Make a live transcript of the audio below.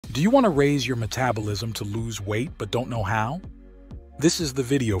Do you want to raise your metabolism to lose weight but don't know how? This is the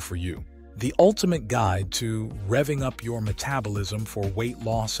video for you. The ultimate guide to revving up your metabolism for weight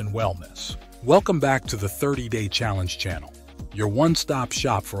loss and wellness. Welcome back to the 30-Day Challenge channel, your one-stop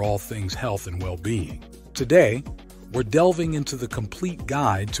shop for all things health and well-being. Today, we're delving into the complete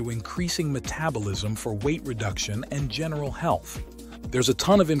guide to increasing metabolism for weight reduction and general health. There's a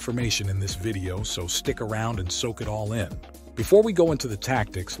ton of information in this video, so stick around and soak it all in. Before we go into the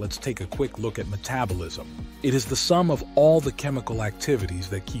tactics, let's take a quick look at metabolism. It is the sum of all the chemical activities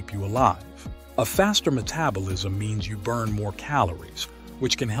that keep you alive. A faster metabolism means you burn more calories,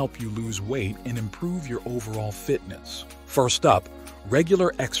 which can help you lose weight and improve your overall fitness. First up,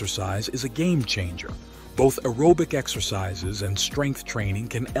 regular exercise is a game changer. Both aerobic exercises and strength training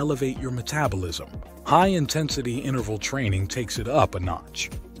can elevate your metabolism. High-intensity interval training takes it up a notch,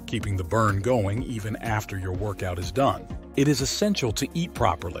 keeping the burn going even after your workout is done. It is essential to eat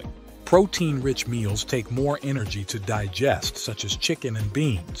properly. Protein-rich meals take more energy to digest, such as chicken and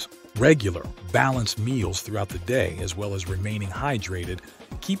beans. Regular, balanced meals throughout the day, as well as remaining hydrated,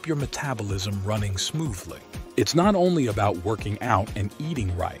 keep your metabolism running smoothly. It's not only about working out and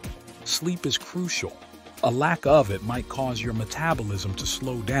eating right. Sleep is crucial. A lack of it might cause your metabolism to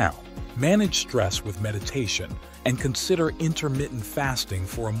slow down. Manage stress with meditation and consider intermittent fasting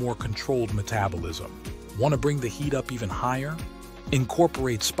for a more controlled metabolism. Want to bring the heat up even higher?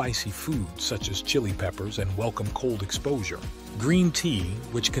 Incorporate spicy foods such as chili peppers and welcome cold exposure. Green tea,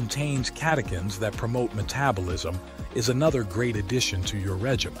 which contains catechins that promote metabolism, is another great addition to your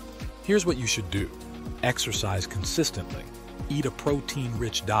regimen. Here's what you should do. Exercise consistently. Eat a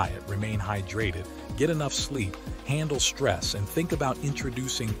protein-rich diet, remain hydrated, get enough sleep, handle stress, and think about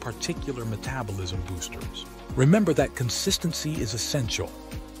introducing particular metabolism boosters. Remember that consistency is essential.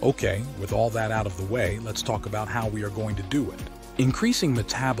 Okay, with all that out of the way, let's talk about how we are going to do it. Increasing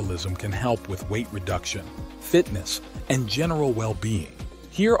metabolism can help with weight reduction, fitness, and general well-being.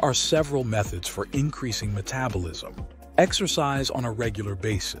 Here are several methods for increasing metabolism. Exercise on a regular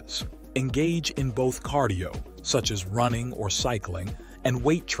basis. Engage in both cardio, such as running or cycling, and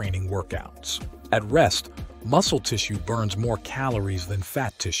weight training workouts. At rest, muscle tissue burns more calories than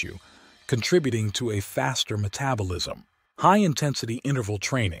fat tissue, contributing to a faster metabolism. High-intensity interval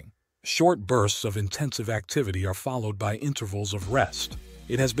training. Short bursts of intensive activity are followed by intervals of rest.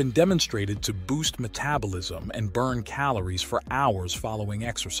 It has been demonstrated to boost metabolism and burn calories for hours following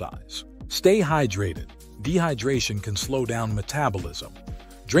exercise. Stay hydrated. Dehydration can slow down metabolism.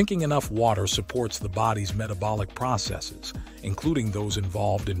 Drinking enough water supports the body's metabolic processes, including those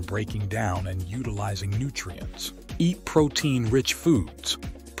involved in breaking down and utilizing nutrients. Eat protein-rich foods.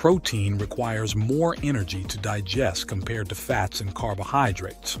 Protein requires more energy to digest compared to fats and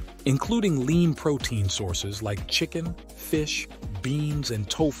carbohydrates. Including lean protein sources like chicken, fish, beans, and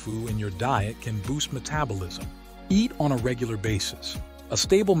tofu in your diet can boost metabolism. Eat on a regular basis. A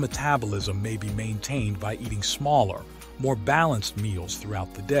stable metabolism may be maintained by eating smaller, more balanced meals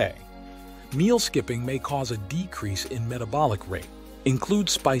throughout the day. Meal skipping may cause a decrease in metabolic rate. Include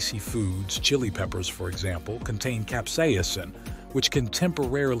spicy foods. Chili peppers, for example, contain capsaicin, which can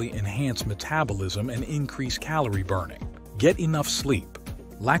temporarily enhance metabolism and increase calorie burning. Get enough sleep.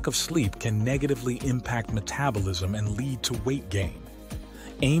 Lack of sleep can negatively impact metabolism and lead to weight gain.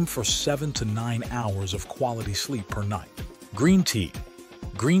 Aim for 7 to 9 hours of quality sleep per night. Green tea.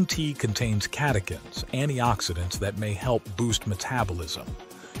 Green tea contains catechins, antioxidants that may help boost metabolism.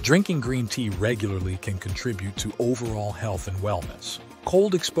 Drinking green tea regularly can contribute to overall health and wellness.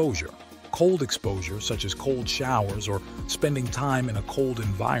 Cold exposure. Cold exposure, such as cold showers or spending time in a cold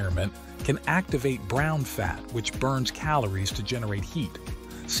environment, can activate brown fat, which burns calories to generate heat.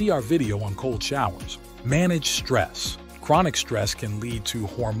 See our video on cold showers. Manage stress. Chronic stress can lead to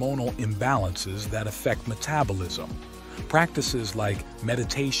hormonal imbalances that affect metabolism. Practices like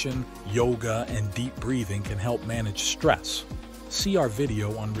meditation, yoga, and deep breathing can help manage stress. See our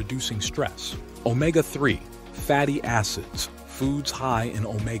video on reducing stress. Omega-3, fatty acids, foods high in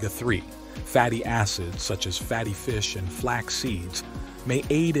omega-3. Fatty acids, such as fatty fish and flax seeds, may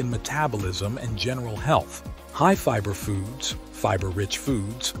aid in metabolism and general health. High-fiber foods, fiber-rich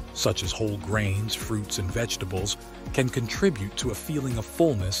foods, such as whole grains, fruits, and vegetables, can contribute to a feeling of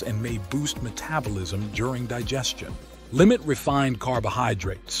fullness and may boost metabolism during digestion. Limit refined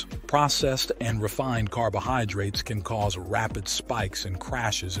carbohydrates. Processed and refined carbohydrates can cause rapid spikes and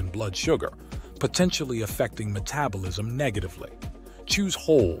crashes in blood sugar, potentially affecting metabolism negatively. Choose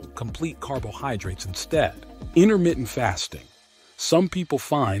whole, complete carbohydrates instead. Intermittent fasting. Some people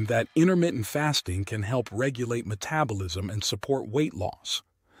find that intermittent fasting can help regulate metabolism and support weight loss.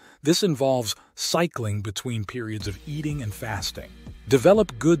 This involves cycling between periods of eating and fasting.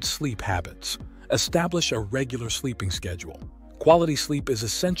 Develop good sleep habits. Establish a regular sleeping schedule. Quality sleep is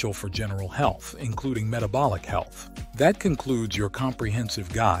essential for general health, including metabolic health. That concludes your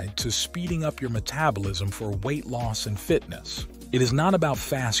comprehensive guide to speeding up your metabolism for weight loss and fitness. It is not about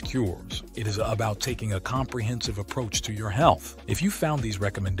fast cures. It is about taking a comprehensive approach to your health. If you found these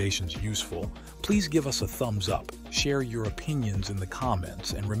recommendations useful, please give us a thumbs up, share your opinions in the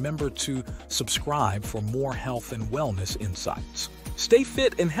comments, and remember to subscribe for more health and wellness insights. Stay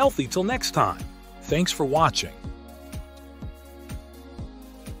fit and healthy till next time. Thanks for watching.